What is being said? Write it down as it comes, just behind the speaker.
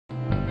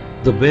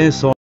The Baer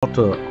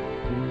Sorter.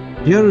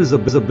 Here is a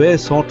Baer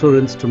Sorter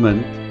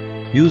instrument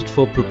used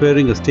for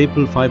preparing a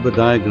staple fiber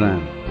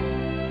diagram.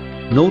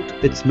 Note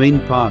its main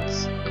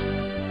parts.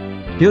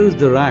 Here is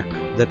the rack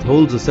that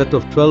holds a set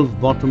of 12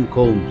 bottom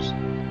combs.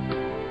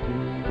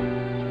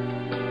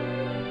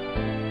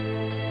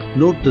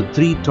 Note the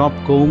 3 top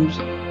combs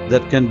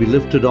that can be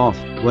lifted off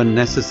when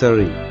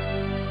necessary.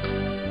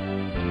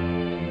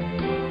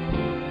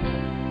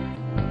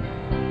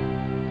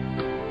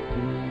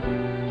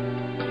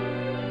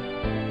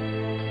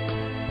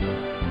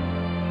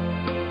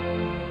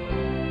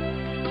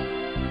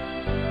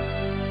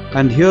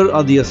 And here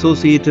are the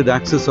associated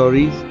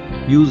accessories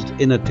used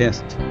in a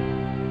test.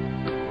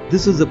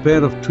 This is a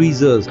pair of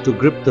tweezers to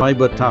grip the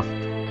fiber tuft.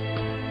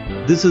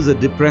 This is a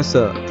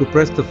depressor to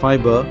press the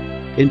fiber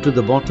into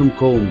the bottom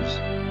combs.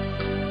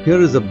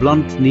 Here is a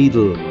blunt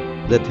needle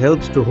that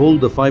helps to hold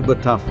the fiber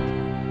tuft.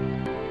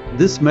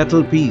 This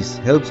metal piece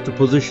helps to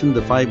position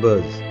the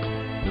fibers.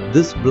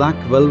 This black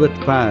velvet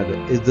pad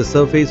is the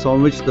surface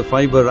on which the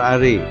fiber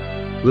array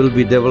will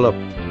be developed.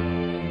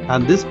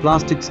 And this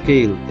plastic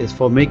scale is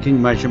for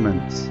making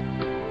measurements.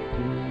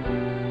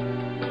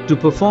 To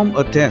perform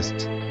a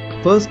test,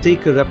 first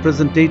take a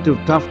representative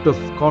tuft of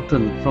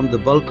cotton from the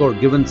bulk or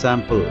given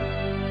sample.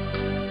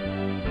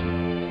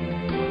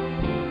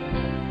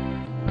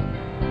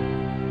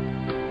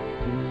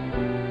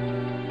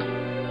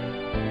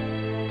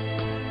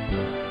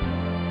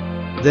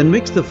 Then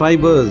mix the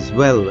fibers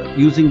well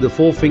using the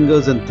 4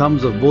 fingers and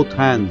thumbs of both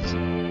hands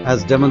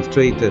as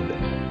demonstrated.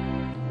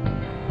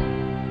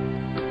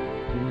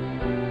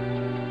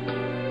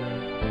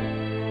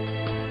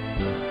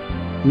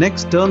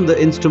 Next, turn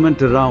the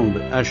instrument around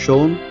as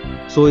shown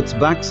so its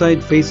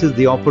backside faces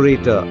the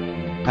operator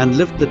and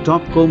lift the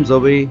top combs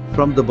away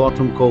from the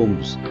bottom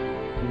combs.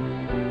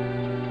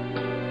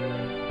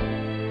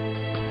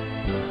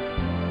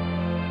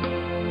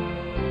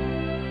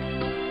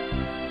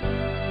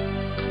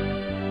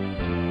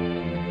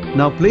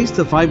 Now place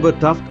the fiber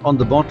tuft on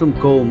the bottom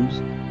combs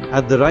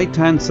at the right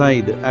hand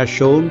side as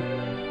shown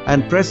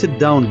and press it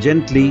down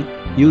gently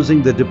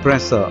using the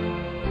depressor.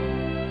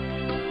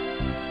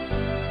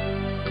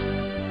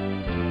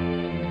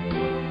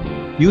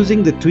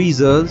 Using the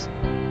tweezers,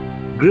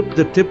 grip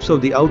the tips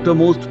of the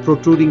outermost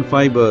protruding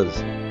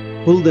fibers,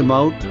 pull them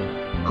out,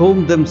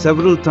 comb them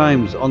several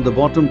times on the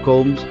bottom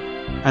combs,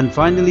 and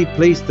finally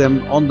place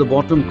them on the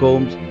bottom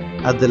combs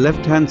at the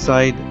left hand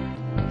side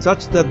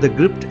such that the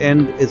gripped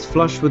end is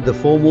flush with the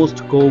foremost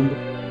comb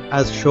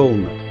as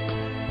shown.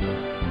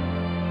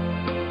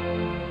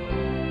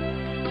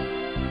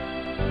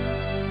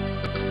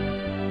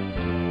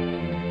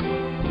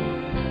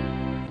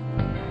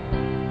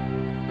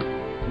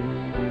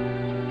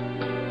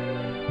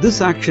 This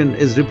action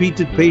is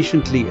repeated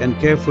patiently and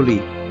carefully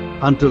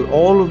until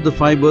all of the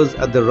fibers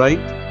at the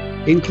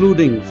right,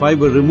 including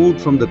fiber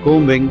removed from the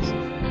combings,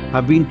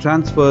 have been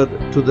transferred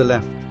to the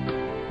left.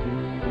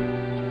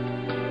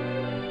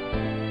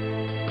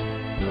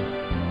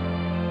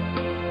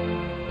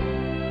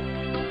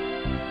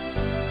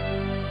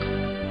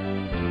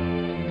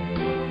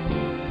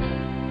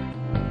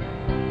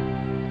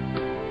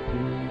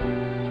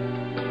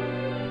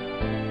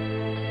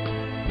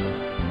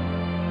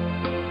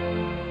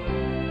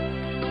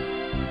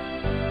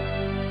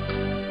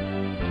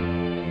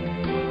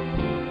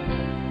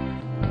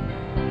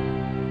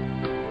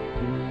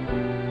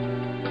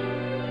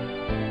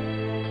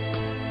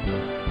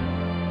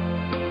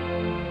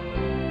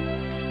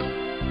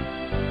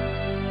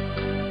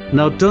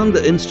 Now turn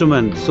the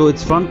instrument so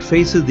its front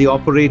faces the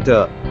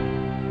operator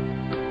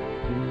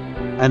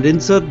and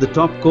insert the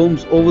top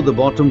combs over the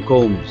bottom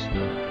combs.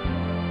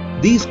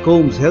 These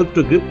combs help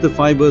to grip the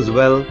fibers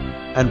well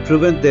and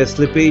prevent their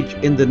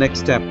slippage in the next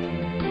step.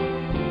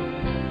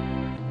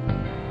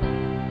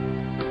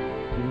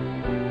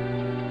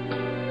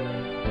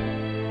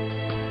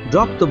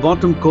 Drop the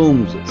bottom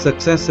combs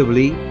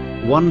successively,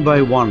 one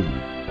by one,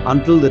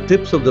 until the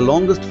tips of the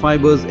longest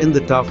fibers in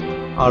the tuft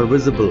are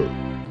visible.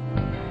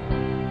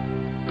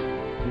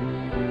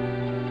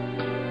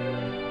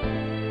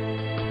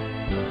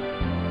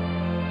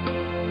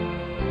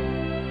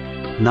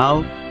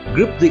 Now,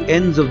 grip the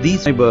ends of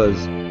these fibers,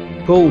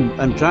 comb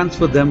and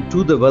transfer them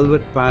to the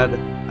velvet pad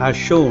as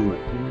shown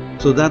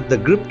so that the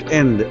gripped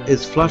end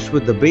is flush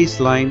with the base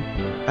line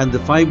and the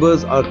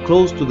fibers are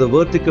close to the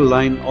vertical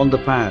line on the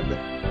pad.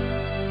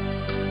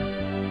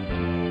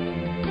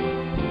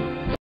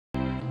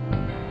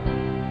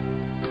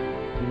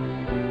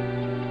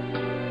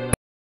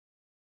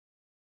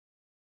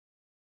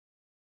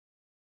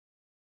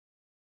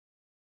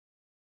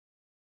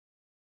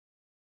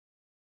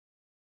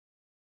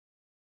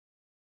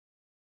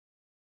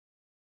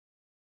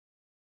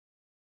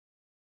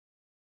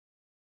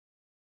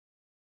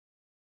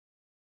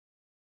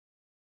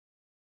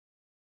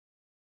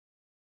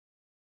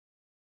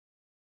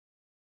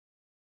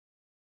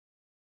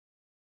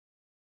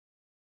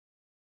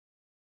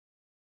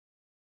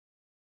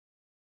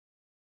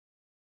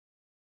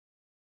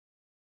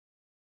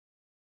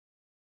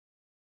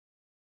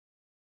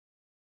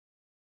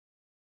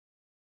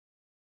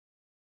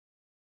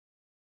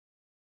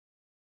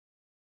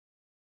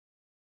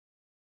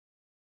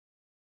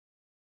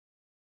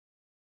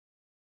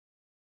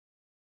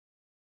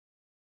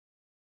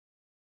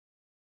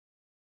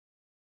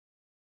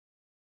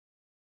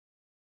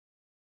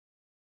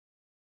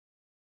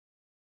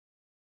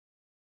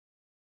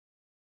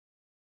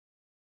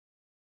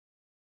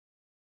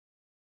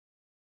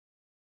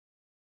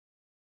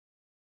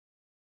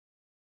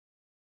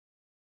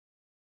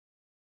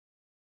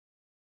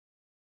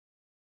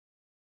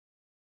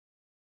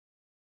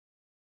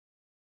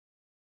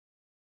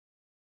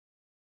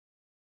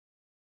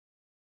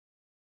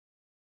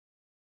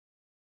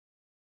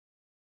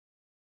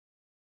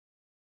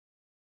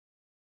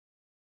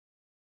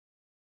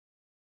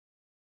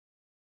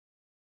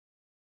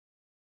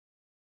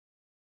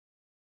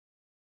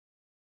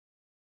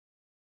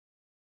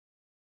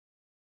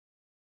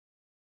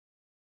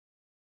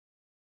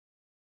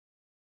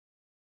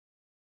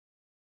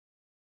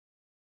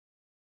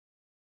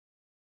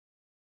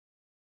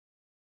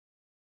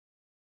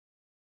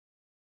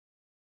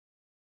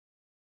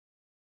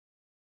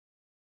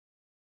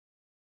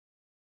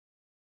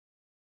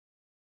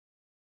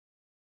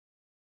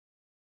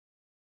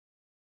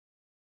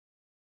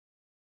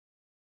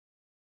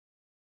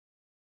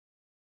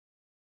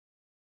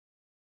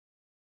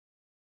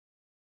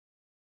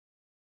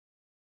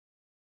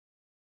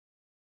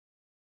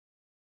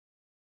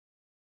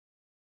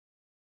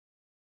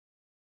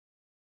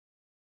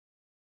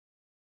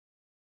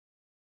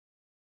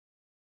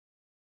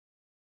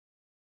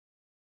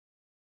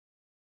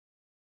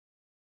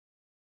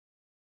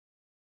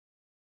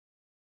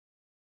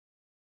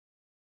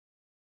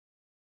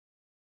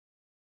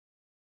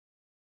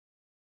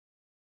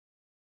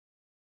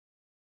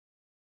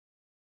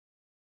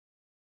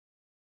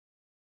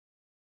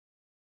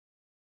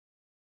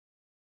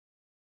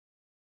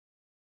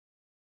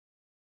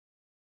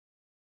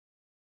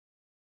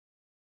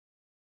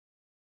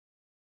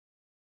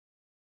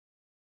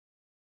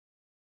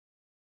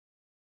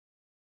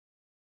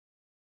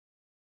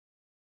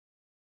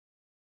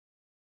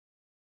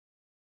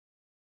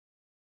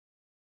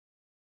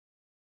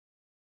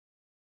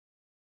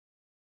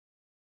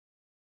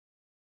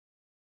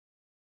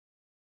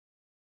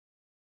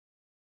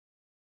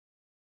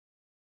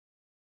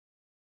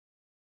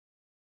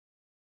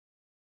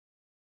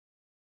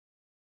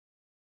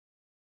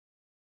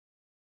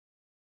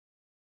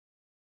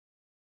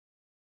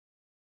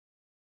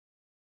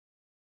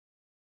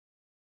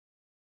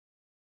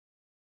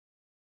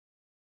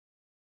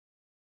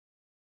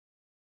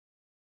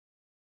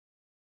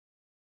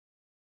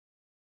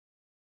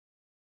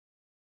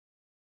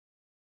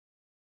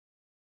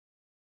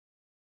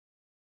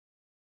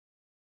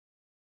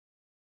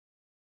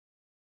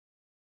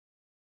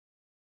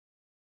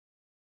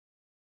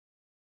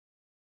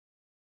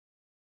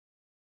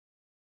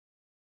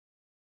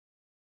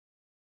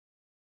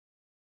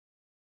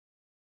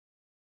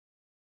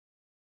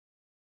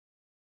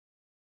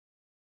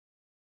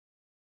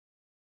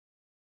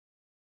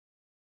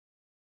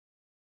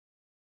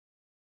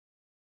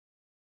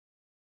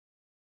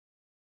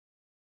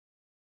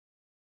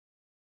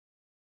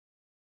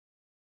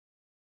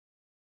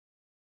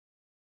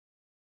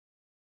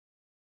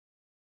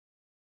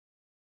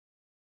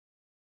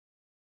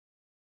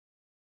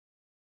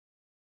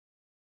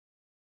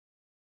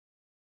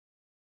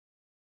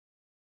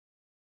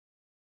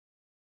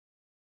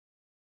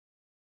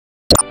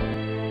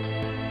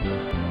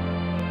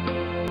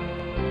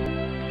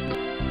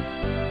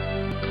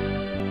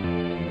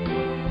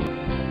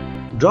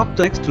 Drop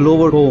the next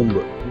lower comb,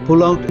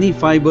 pull out any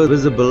fiber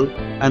visible,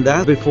 and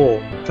as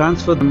before,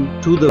 transfer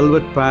them to the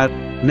velvet pad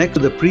next to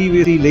the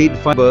previously laid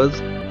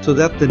fibers so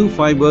that the new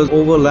fibers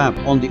overlap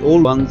on the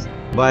old ones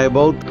by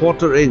about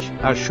 1/4 inch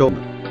as shown.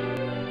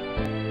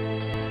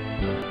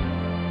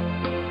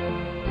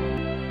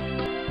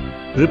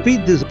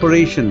 Repeat this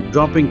operation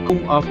dropping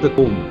comb after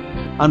comb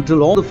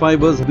until all the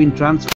fibers have been transferred.